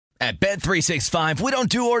At Bet365, we don't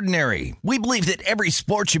do ordinary. We believe that every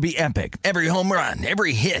sport should be epic. Every home run,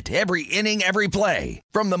 every hit, every inning, every play.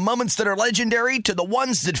 From the moments that are legendary to the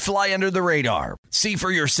ones that fly under the radar. See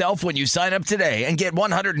for yourself when you sign up today and get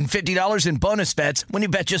 $150 in bonus bets when you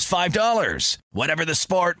bet just $5. Whatever the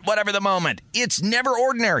sport, whatever the moment, it's never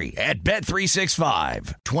ordinary at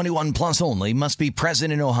Bet365. 21 plus only. Must be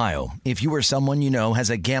present in Ohio. If you or someone you know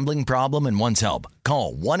has a gambling problem and wants help,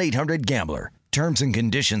 call 1-800-GAMBLER. Terms and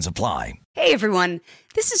conditions apply. Hey everyone,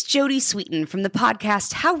 this is Jody Sweeten from the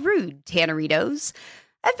podcast How Rude, Tanneritos.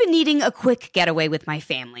 I've been needing a quick getaway with my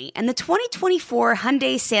family, and the 2024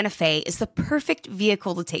 Hyundai Santa Fe is the perfect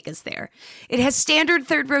vehicle to take us there. It has standard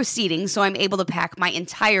third-row seating, so I'm able to pack my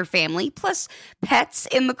entire family, plus pets,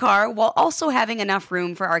 in the car, while also having enough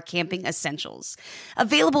room for our camping essentials.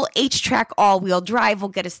 Available H-Track all-wheel drive will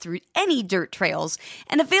get us through any dirt trails,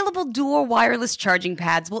 and available dual wireless charging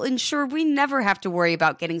pads will ensure we never have to worry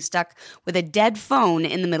about getting stuck with a dead phone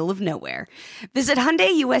in the middle of nowhere. Visit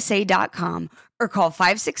HyundaiUSA.com or call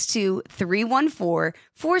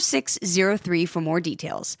 562-314-4603 for more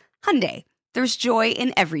details. Hyundai, there's joy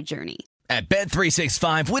in every journey. At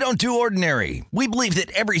Bet365, we don't do ordinary. We believe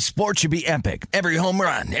that every sport should be epic. Every home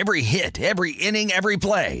run, every hit, every inning, every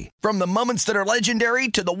play. From the moments that are legendary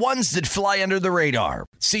to the ones that fly under the radar.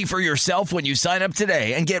 See for yourself when you sign up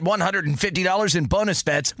today and get $150 in bonus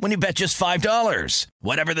bets when you bet just $5.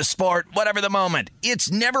 Whatever the sport, whatever the moment, it's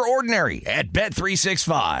never ordinary at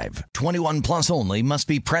Bet365. 21 plus only. Must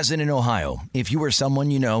be present in Ohio. If you or someone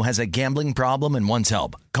you know has a gambling problem and wants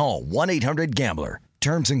help, call 1-800-GAMBLER.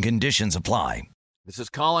 Terms and conditions apply. This is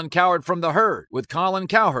Colin Cowherd from The Herd with Colin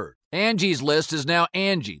Cowherd. Angie's List is now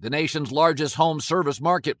Angie, the nation's largest home service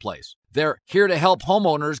marketplace. They're here to help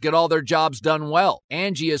homeowners get all their jobs done well.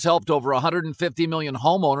 Angie has helped over 150 million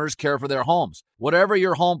homeowners care for their homes. Whatever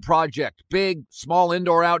your home project, big, small,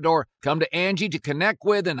 indoor, outdoor, come to Angie to connect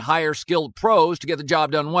with and hire skilled pros to get the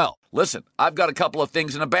job done well. Listen, I've got a couple of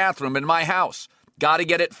things in a bathroom in my house. Got to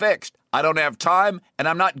get it fixed. I don't have time, and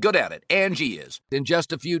I'm not good at it. Angie is. In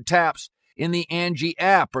just a few taps in the Angie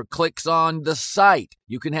app or clicks on the site,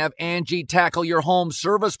 you can have Angie tackle your home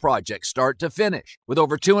service project start to finish. With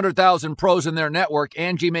over 200,000 pros in their network,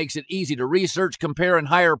 Angie makes it easy to research, compare, and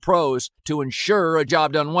hire pros to ensure a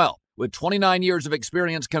job done well. With 29 years of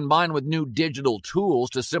experience combined with new digital tools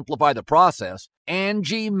to simplify the process,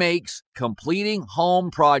 Angie makes completing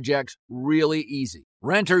home projects really easy.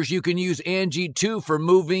 Renters, you can use Angie too for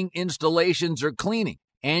moving, installations, or cleaning.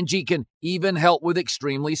 Angie can even help with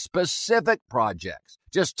extremely specific projects.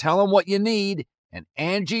 Just tell them what you need, and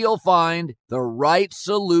Angie will find the right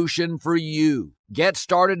solution for you. Get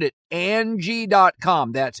started at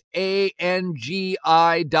Angie.com. That's ANGI.com,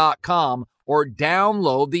 or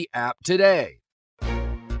download the app today.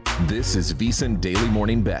 This is VSiN Daily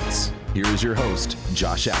Morning Bets. Here is your host,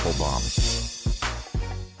 Josh Applebaum.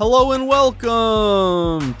 Hello and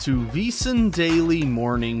welcome to VSiN Daily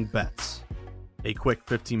Morning Bets, a quick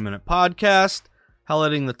 15-minute podcast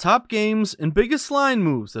highlighting the top games and biggest line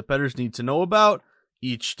moves that bettors need to know about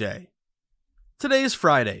each day. Today is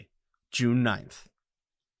Friday, June 9th.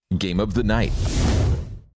 Game of the night.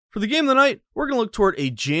 For the game of the night, we're going to look toward a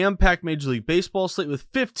jam-packed Major League Baseball slate with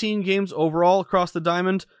 15 games overall across the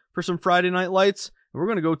diamond for some Friday night lights. And we're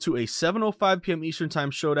going to go to a 7:05 p.m. Eastern Time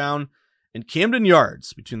showdown in Camden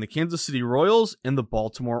Yards between the Kansas City Royals and the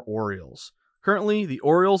Baltimore Orioles. Currently, the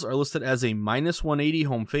Orioles are listed as a -180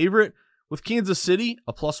 home favorite, with Kansas City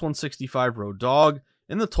a +165 road dog,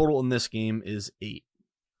 and the total in this game is 8.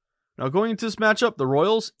 Now going into this matchup, the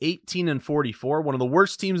Royals 18-44, one of the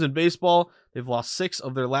worst teams in baseball. They've lost 6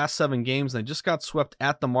 of their last 7 games, and they just got swept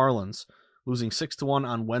at the Marlins, losing 6-1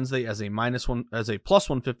 on Wednesday as a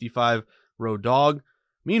 +155 road dog.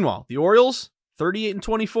 Meanwhile, the Orioles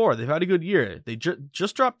 38-24. They've had a good year. They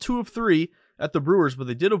just dropped 2 of 3 at the Brewers, but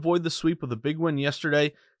they did avoid the sweep with a big win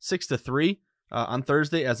yesterday, 6-3 on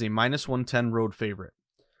Thursday as a -110 road favorite.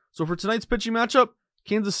 So for tonight's pitching matchup,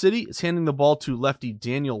 Kansas City is handing the ball to lefty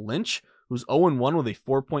Daniel Lynch, who's 0-1 with a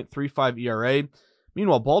 4.35 ERA.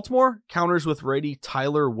 Meanwhile, Baltimore counters with righty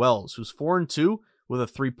Tyler Wells, who's 4-2 with a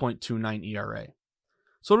 3.29 ERA.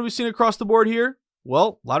 So what have we seen across the board here?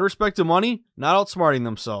 Well, a lot of respect to money, not outsmarting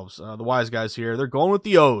themselves. The wise guys here, they're going with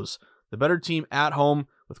the O's, the better team at home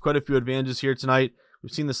with quite a few advantages here tonight.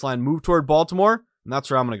 We've seen this line move toward Baltimore, and that's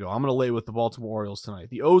where I'm going to go. I'm going to lay with the Baltimore Orioles tonight.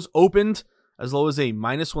 The O's opened as low as a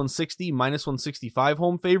 -160, -165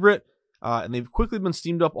 home favorite, and they've quickly been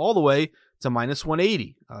steamed up all the way to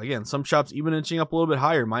 -180. Again, some shops even inching up a little bit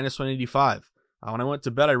higher, -185. When I went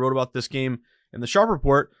to bed, I wrote about this game In the Sharp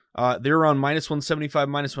Report, they're around minus 175,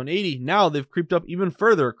 minus 180. Now they've creeped up even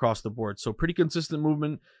further across the board. So pretty consistent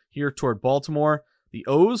movement here toward Baltimore. The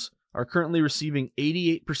O's are currently receiving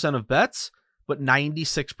 88% of bets, but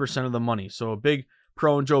 96% of the money. So a big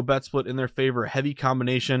Pro and Joe bet split in their favor, a heavy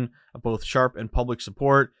combination of both Sharp and public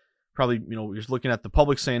support. Probably, you're just looking at the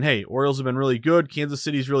public saying, hey, Orioles have been really good. Kansas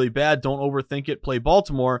City's really bad. Don't overthink it. Play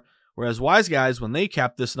Baltimore. Whereas wise guys, when they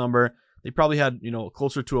capped this number, they probably had,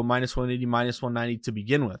 closer to a minus 180, minus 190 to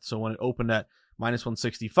begin with. So when it opened at minus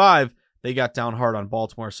 165, they got down hard on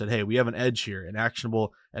Baltimore, said, hey, we have an edge here, an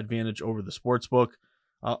actionable advantage over the sportsbook.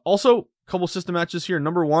 Also, a couple system matches here.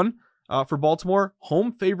 Number one, for Baltimore,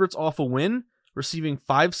 home favorites off a win, receiving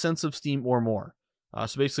 5 cents of steam or more.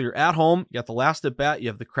 So basically, you're at home, you got the last at bat, you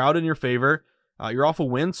have the crowd in your favor, you're off a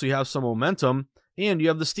win, so you have some momentum, and you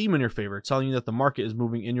have the steam in your favor, telling you that the market is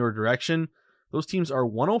moving in your direction. Those teams are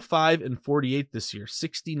 105 and 48 this year,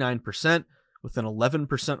 69% with an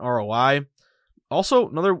 11% ROI. Also,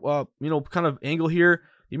 another kind of angle here,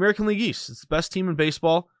 the American League East. It's the best team in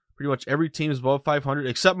baseball. Pretty much every team is above 500,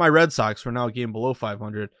 except my Red Sox, who are now a game below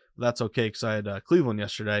 500. But that's okay because I had Cleveland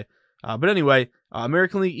yesterday. But anyway,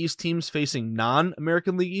 American League East teams facing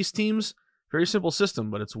non-American League East teams. Very simple system,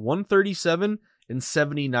 but it's 137 and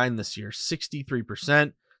 79 this year,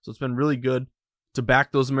 63%. So it's been really good to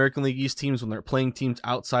back those American League East teams when they're playing teams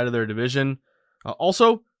outside of their division.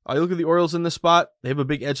 Also, you look at the Orioles in this spot. They have a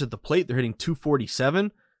big edge at the plate. They're hitting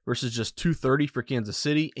 247 versus just 230 for Kansas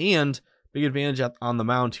City, and big advantage on the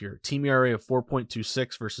mound here. Team ERA of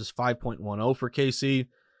 4.26 versus 5.10 for KC.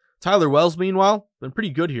 Tyler Wells, meanwhile, been pretty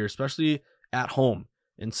good here, especially at home.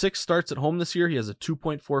 In 6 starts at home this year, he has a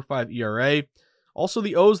 2.45 ERA. Also,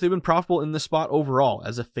 the O's, they've been profitable in this spot overall.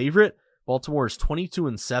 As a favorite, Baltimore is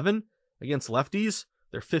 22-7 against lefties.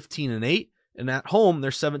 They're 15-8, and at home,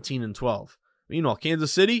 they're 17-12. Meanwhile,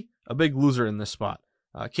 Kansas City, a big loser in this spot.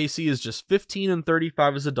 KC is just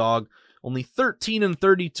 15-35 as a dog, only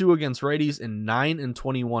 13-32 against righties, and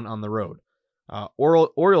 9-21 on the road.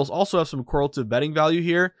 Orioles also have some correlative betting value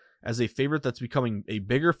here as a favorite that's becoming a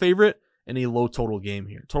bigger favorite and a low total game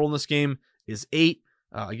here. Total in this game is 8.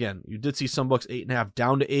 Again, you did see some books 8.5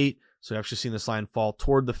 down to 8, so you've actually seen this line fall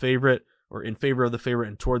toward the favorite or in favor of the favorite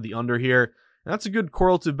and toward the under here. And that's a good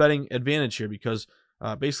correlative betting advantage here because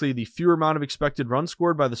basically the fewer amount of expected runs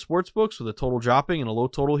scored by the sports books with a total dropping and a low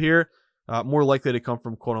total here, more likely to come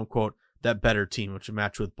from quote-unquote that better team, which would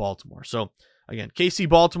match with Baltimore. So again, KC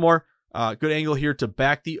Baltimore, good angle here to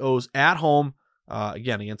back the O's at home,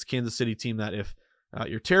 again, against Kansas City team that if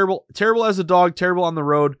you're terrible as a dog, terrible on the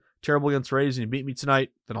road, terrible against Rays, and you beat me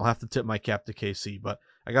tonight, then I'll have to tip my cap to KC. But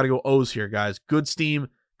I got to go O's here, guys. Good steam,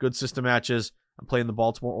 good system matches. I'm playing the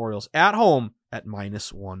Baltimore Orioles at home at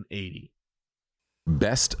minus 180.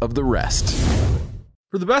 Best of the rest.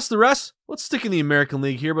 For the best of the rest, let's stick in the American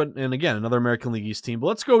League here, and again, another American League East team. But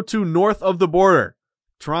let's go to north of the border.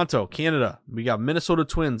 Toronto, Canada. We got Minnesota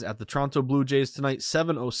Twins at the Toronto Blue Jays tonight,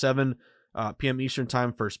 7:07 p.m. Eastern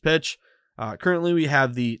Time, first pitch. Currently, we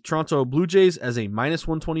have the Toronto Blue Jays as a minus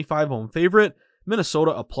 125 home favorite,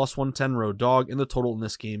 Minnesota a plus 110 road dog, and the total in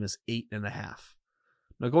this game is 8.5.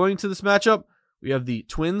 Now, going into this matchup, we have the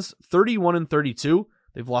Twins 31-32.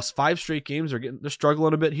 They've lost 5 straight games. They're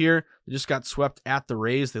struggling a bit here. They just got swept at the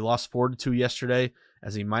Rays. They lost 4-2 yesterday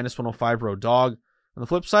as a minus 105 road dog. On the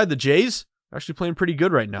flip side, the Jays are actually playing pretty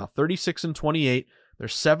good right now, 36-28. They're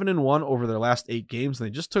 7-1 over their last 8 games, and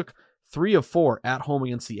they just took 3 of 4 at home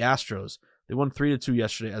against the Astros. They won 3-2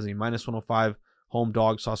 yesterday as a minus 105 home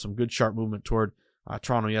dog. Saw some good sharp movement toward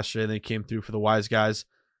Toronto yesterday. They came through for the wise guys.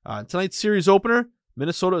 Tonight's series opener,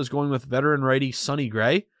 Minnesota is going with veteran righty Sonny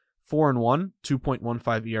Gray, 4-1,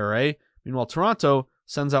 2.15 ERA. Meanwhile, Toronto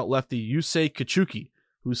sends out lefty Yusei Kikuchi,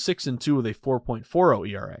 who's 6-2 with a 4.40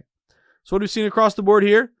 ERA. So what have we seen across the board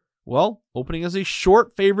here? Well, opening as a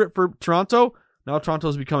short favorite for Toronto. Now Toronto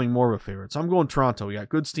is becoming more of a favorite. So I'm going Toronto. We got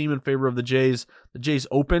good steam in favor of the Jays. The Jays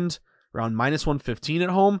opened around minus 115 at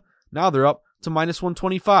home. Now they're up to minus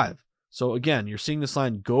 125. So again, you're seeing this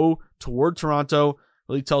line go toward Toronto.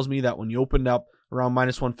 Really tells me that when you opened up around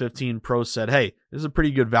minus 115, pros said, hey, this is a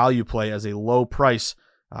pretty good value play as a low price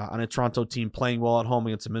on a Toronto team playing well at home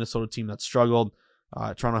against a Minnesota team that struggled.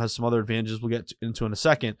 Toronto has some other advantages we'll get into in a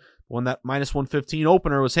second. When that minus 115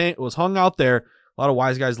 opener was hung out there, a lot of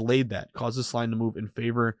wise guys laid that, caused this line to move in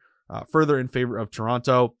favor, further in favor of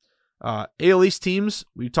Toronto. AL East teams,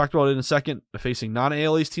 we talked about it in a second, facing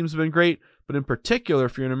non-AL East teams have been great, but in particular,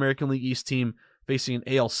 if you're an American League East team facing an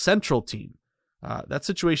AL Central team, that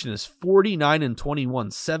situation is 49-21,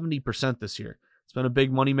 70% this year. It's been a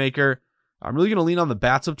big moneymaker. I'm really going to lean on the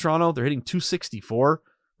bats of Toronto. They're hitting 264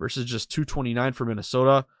 versus just 229 for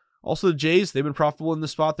Minnesota. Also, the Jays, they've been profitable in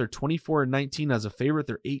this spot. They're 24-19 as a favorite.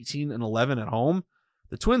 They're 18-11 at home.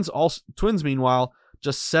 The Twins, meanwhile,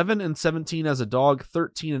 just 7-17 as a dog,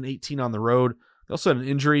 13-18 on the road. They also had an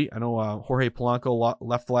injury. I know Jorge Polanco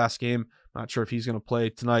left the last game. Not sure if he's going to play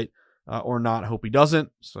tonight or not. I hope he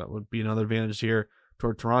doesn't. So that would be another advantage here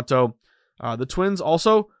toward Toronto. The Twins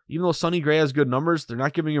also, even though Sonny Gray has good numbers, they're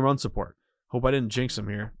not giving him run support. Hope I didn't jinx him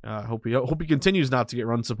here. Hope he continues not to get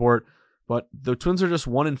run support. But the Twins are just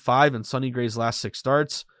 1-5 in Sonny Gray's last 6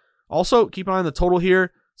 starts. Also, keep an eye on the total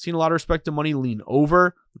here. Seen a lot of respected money lean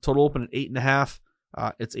over. The total opened at 8.5.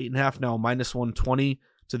 It's 8.5 now, minus 120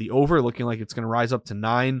 to the over, looking like it's going to rise up to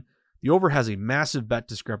 9. The over has a massive bet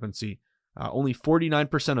discrepancy. Only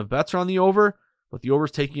 49% of bets are on the over, but the over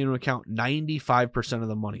is taking into account 95% of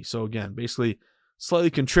the money. So again, basically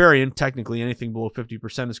slightly contrarian. Technically, anything below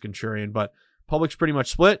 50% is contrarian, but public's pretty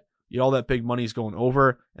much split. All that big money is going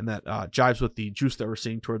over, and that jives with the juice that we're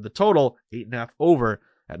seeing toward the total, 8.5 over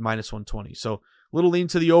at minus 120. So little lean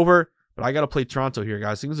to the over, but I got to play Toronto here,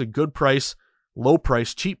 guys. I think it's a good price, low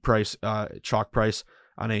price, cheap price, chalk price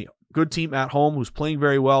on a good team at home who's playing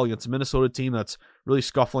very well against a Minnesota team that's really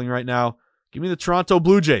scuffling right now. Give me the Toronto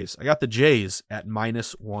Blue Jays. I got the Jays at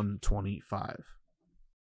minus 125.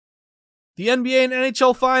 The NBA and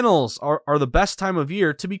NHL Finals are the best time of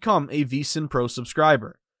year to become a VSiN Pro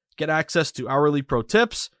subscriber. Get access to hourly pro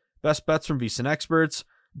tips, best bets from VSiN experts,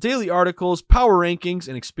 daily articles, power rankings,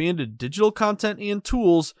 and expanded digital content and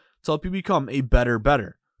tools to help you become a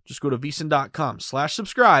better. Just go to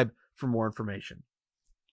vsin.com/subscribe for more information.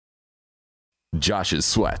 Josh's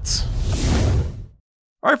Sweats.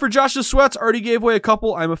 All right, for Josh's Sweats, already gave away a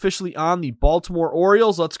couple. I'm officially on the Baltimore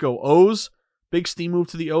Orioles. Let's go O's. Big steam move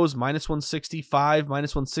to the O's, minus 165,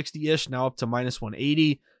 minus 160-ish, now up to minus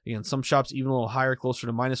 180. Again, some shops even a little higher, closer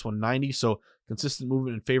to minus 190, so consistent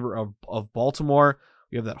movement in favor of Baltimore.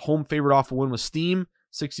 We have that home favorite off a win with steam,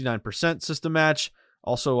 69% system match.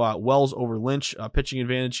 Also, Wells over Lynch, pitching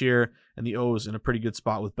advantage here, and the O's in a pretty good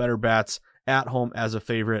spot with better bats at home as a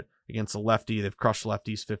favorite against the lefty. They've crushed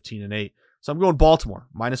lefties 15-8. So I'm going Baltimore,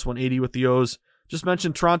 minus 180 with the O's. Just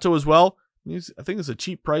mentioned Toronto as well. I think it's a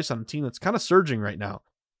cheap price on a team that's kind of surging right now.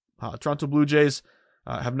 Toronto Blue Jays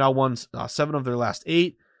have now won 7 of their last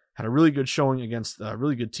 8. Had a really good showing against a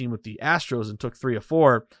really good team with the Astros and took 3 of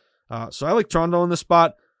 4. So I like Toronto in this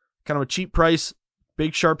spot. Kind of a cheap price,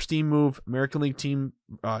 big sharp steam move. American League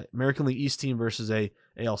East team versus a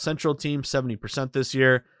AL Central team, 70% this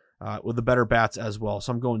year with the better bats as well.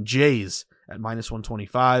 So I'm going Jays at minus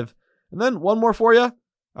 125. And then one more for you.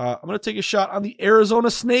 I'm going to take a shot on the Arizona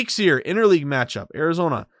Snakes here. Interleague matchup.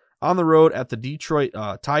 Arizona on the road at the Detroit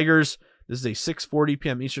Tigers. This is a 6:40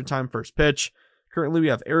 p.m. Eastern Time first pitch. Currently, we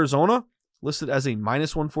have Arizona listed as a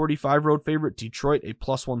minus 145 road favorite. Detroit, a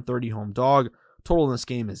plus 130 home dog. Total in this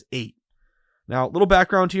game is 8. Now, a little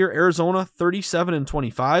background here. Arizona,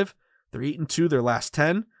 37-25. They're 8-2 their last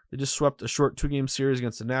 10. They just swept a short 2-game series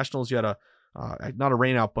against the Nationals. You had not a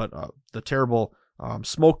rainout, but the terrible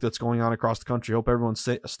smoke that's going on across the country. Hope everyone's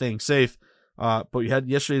staying safe. But you had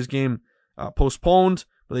yesterday's game postponed,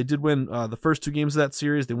 but they did win the first 2 games of that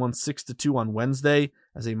series. They won 6-2 on Wednesday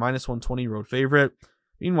as a minus 120 road favorite.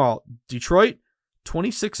 Meanwhile, Detroit,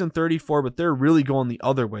 26-34, but they're really going the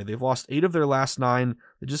other way. They've lost 8 of their last 9.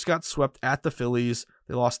 They just got swept at the Phillies.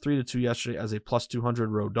 They lost 3-2 yesterday as a plus 200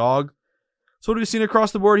 road dog. So what have we seen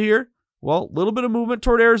across the board here? Well, a little bit of movement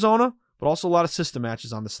toward Arizona, but also a lot of system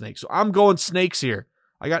matches on the Snakes. So I'm going Snakes here.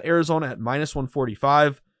 I got Arizona at minus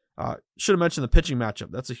 145. Should have mentioned the pitching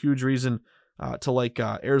matchup. That's a huge reason to like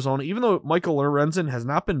Arizona. Even though Michael Lorenzen has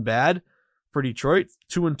not been bad for Detroit,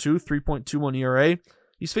 2-2, 3.21 ERA.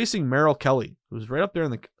 He's facing Merrill Kelly, who's right up there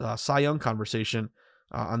in the Cy Young conversation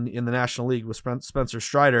in the National League with Spencer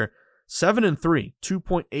Strider. 7-3,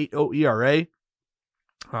 2.80 ERA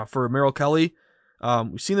for Merrill Kelly.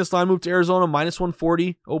 We've seen this line move to Arizona, minus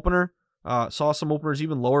 140 opener. Saw some openers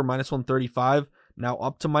even lower, minus 135. Now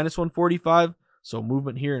up to minus 145. So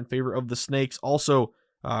movement here in favor of the Snakes. Also,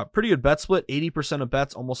 pretty good bet split. 80% of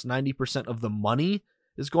bets, almost 90% of the money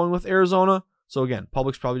is going with Arizona. So again,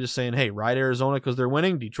 public's probably just saying, hey, ride Arizona because they're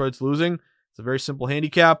winning. Detroit's losing. It's a very simple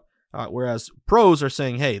handicap. Whereas pros are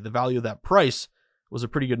saying, hey, the value of that price was a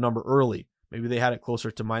pretty good number early. Maybe they had it closer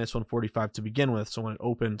to minus 145 to begin with. So when it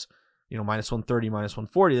opened, minus 130, minus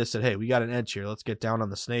 140, they said, hey, we got an edge here. Let's get down on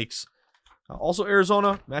the Snakes. Also,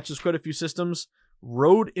 Arizona matches quite a few systems.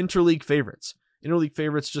 Road interleague favorites. Interleague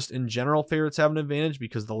favorites, just in general, favorites have an advantage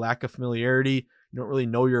because the lack of familiarity. You don't really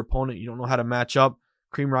know your opponent. You don't know how to match up.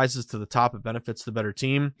 Cream rises to the top. It benefits the better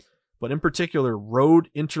team. But in particular, road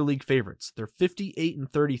interleague favorites. They're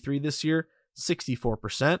 58-33 this year,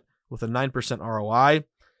 64% with a 9% ROI.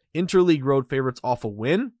 Interleague road favorites off a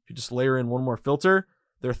win. If you just layer in one more filter,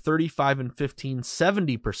 they're 35-15,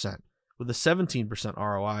 70% with a 17%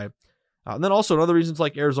 ROI. And then also another reason to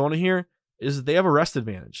like Arizona here is that they have a rest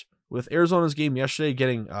advantage. With Arizona's game yesterday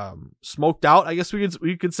getting smoked out, I guess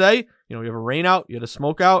we could say. You have a rain out, you had a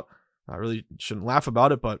smoke out. I really shouldn't laugh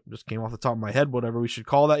about it, but just came off the top of my head, whatever we should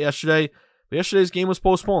call that yesterday. But yesterday's game was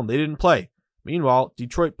postponed. They didn't play. Meanwhile,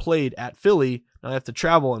 Detroit played at Philly. Now they have to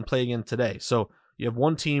travel and play again today. So you have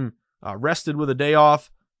one team rested with a day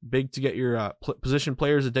off. Big to get your position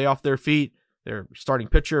players a day off their feet. Their starting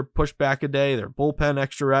pitcher pushed back a day. Their bullpen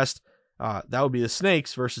extra rest. That would be the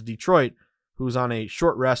Snakes versus Detroit, who's on a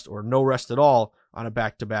short rest or no rest at all on a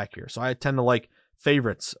back-to-back here. So I tend to like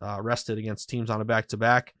favorites rested against teams on a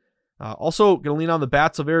back-to-back. Also, going to lean on the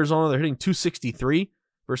bats of Arizona. They're hitting 263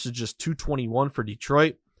 versus just 221 for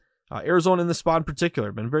Detroit. Arizona in this spot in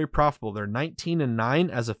particular, been very profitable. They're 19-9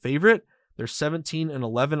 as a favorite. They're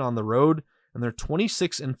 17-11 on the road, and they're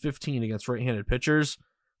 26-15 against right-handed pitchers.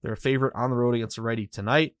 They're a favorite on the road against a righty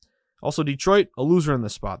tonight. Also, Detroit, a loser in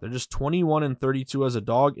this spot. They're just 21-32 as a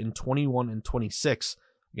dog and 21-26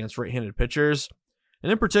 against right-handed pitchers.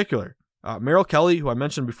 And in particular, Merrill Kelly, who I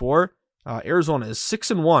mentioned before, Arizona is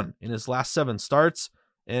 6-1 in his last 7 starts.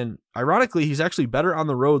 And ironically, he's actually better on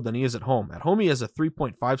the road than he is at home. At home, he has a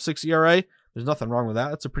 3.56 ERA. There's nothing wrong with that.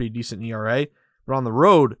 That's a pretty decent ERA. But on the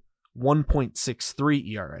road, 1.63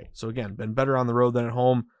 ERA. So again, been better on the road than at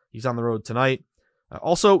home. He's on the road tonight.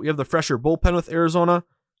 Also, we have the fresher bullpen with Arizona.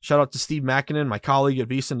 Shout out to Steve Makinen, my colleague at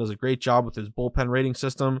VSiN, does a great job with his bullpen rating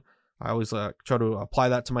system. I always try to apply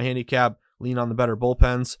that to my handicap, lean on the better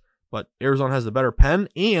bullpens. But Arizona has the better pen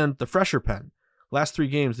and the fresher pen. Last 3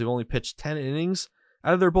 games, they've only pitched 10 innings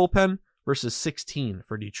out of their bullpen versus 16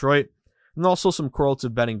 for Detroit. And also some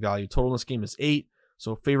correlative betting value. Total in this game is 8,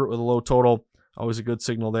 so favorite with a low total. Always a good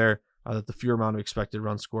signal there that the fewer amount of expected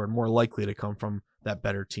runs scored more likely to come from that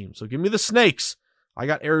better team. So give me the Snakes. I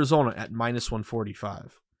got Arizona at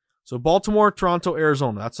 -145. So Baltimore, Toronto,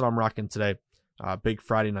 Arizona. That's what I'm rocking today. Big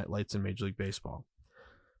Friday night lights in Major League Baseball.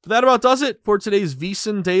 But that about does it for today's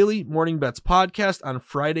VSiN Daily Morning Bets podcast on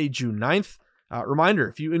Friday, June 9th. Reminder,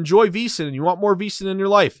 if you enjoy VSiN and you want more VSiN in your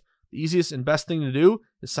life, the easiest and best thing to do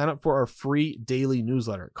is sign up for our free daily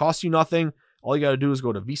newsletter. It costs you nothing. All you got to do is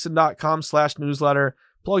go to VSiN.com/newsletter,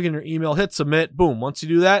 plug in your email, hit submit. Boom. Once you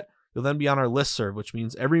do that, you'll then be on our listserv, which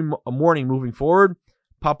means every morning moving forward,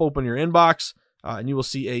 pop open your inbox, and you will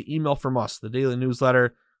see an email from us, the daily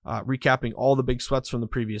newsletter, recapping all the big sweats from the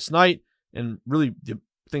previous night. And really, the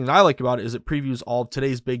thing that I like about it is it previews all of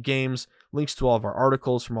today's big games, links to all of our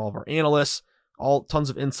articles from all of our analysts, all tons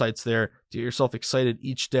of insights there to get yourself excited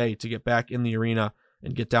each day to get back in the arena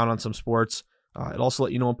and get down on some sports. It also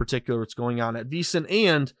let you know in particular what's going on at VSiN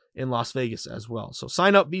and in Las Vegas as well. So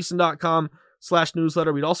sign up,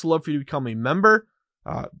 VSiN.com/newsletter. We'd also love for you to become a member.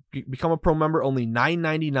 Become a pro member, only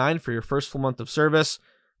 $9.99 for your first full month of service.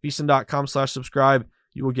 VSiN.com/subscribe.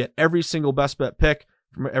 You will get every single best bet pick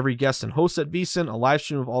from every guest and host at VSiN, a live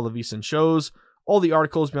stream of all the VSiN shows, all the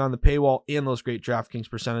articles beyond the paywall, and those great DraftKings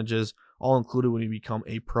percentages, all included when you become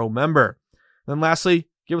a pro member. And then lastly,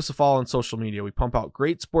 give us a follow on social media. We pump out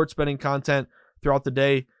great sports betting content throughout the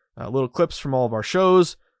day, little clips from all of our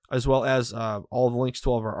shows, as well as all the links to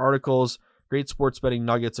all of our articles. Great sports betting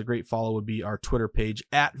nuggets. A great follow would be our Twitter page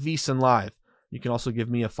at VSiN Live. You can also give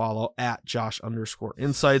me a follow at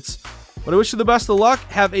Josh_Insights. But I wish you the best of luck.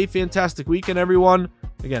 Have a fantastic weekend, everyone.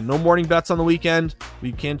 Again, no morning bets on the weekend.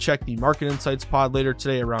 We can check the Market Insights pod later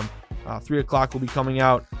today around 3 o'clock will be coming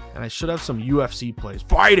out. And I should have some UFC plays.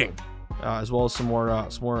 Fighting! As well as some more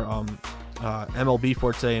MLB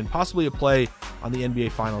for today, and possibly a play on the NBA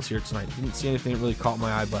Finals here tonight. Didn't see anything that really caught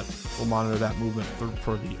my eye, but we'll monitor that movement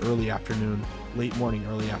for the early afternoon, late morning,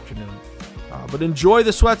 early afternoon. But enjoy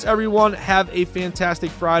the sweats, everyone. Have a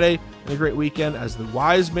fantastic Friday and a great weekend. As the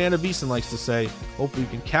wise man of VSiN likes to say, hopefully you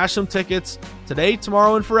can cash some tickets today,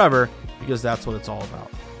 tomorrow, and forever, because that's what it's all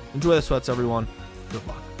about. Enjoy the sweats, everyone. Good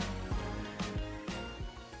luck.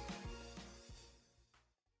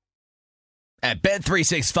 At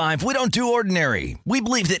Bet365, we don't do ordinary. We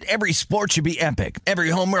believe that every sport should be epic.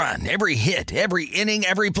 Every home run, every hit, every inning,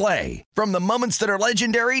 every play. From the moments that are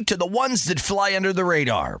legendary to the ones that fly under the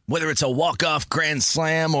radar. Whether it's a walk-off grand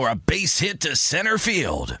slam or a base hit to center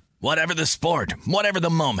field. Whatever the sport, whatever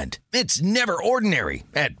the moment. It's never ordinary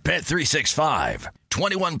at Bet365.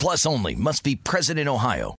 21 plus only. Must be present in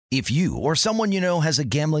Ohio. If you or someone you know has a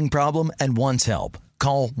gambling problem and wants help,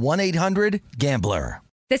 call 1-800-GAMBLER.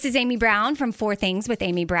 This is Amy Brown from 4 Things with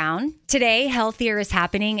Amy Brown. Today, healthier is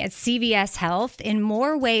happening at CVS Health in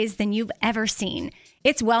more ways than you've ever seen.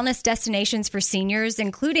 It's wellness destinations for seniors,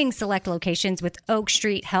 including select locations with Oak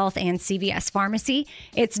Street Health and CVS Pharmacy.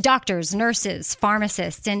 It's doctors, nurses,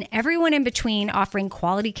 pharmacists, and everyone in between offering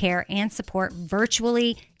quality care and support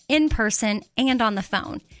virtually, in person, and on the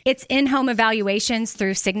phone. It's in-home evaluations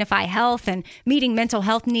through Signify Health and meeting mental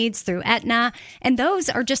health needs through Aetna. And those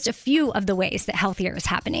are just a few of the ways that Healthier is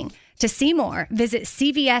happening. To see more, visit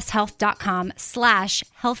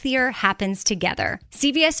cvshealth.com/healthier happens together.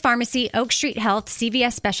 CVS Pharmacy, Oak Street Health,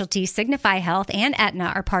 CVS Specialty, Signify Health, and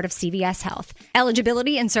Aetna are part of CVS Health.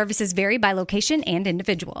 Eligibility and services vary by location and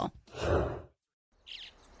individual.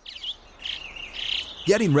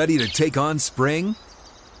 Getting ready to take on spring?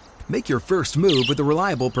 Make your first move with the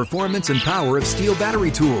reliable performance and power of Steel battery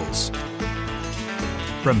tools.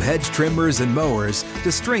 From hedge trimmers and mowers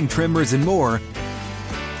to string trimmers and more,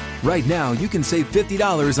 right now you can save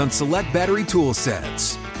 $50 on select battery tool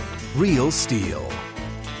sets. Real Steel.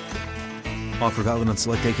 Offer valid on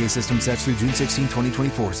select AK system sets through June 16,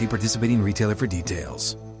 2024. See participating retailer for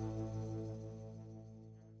details.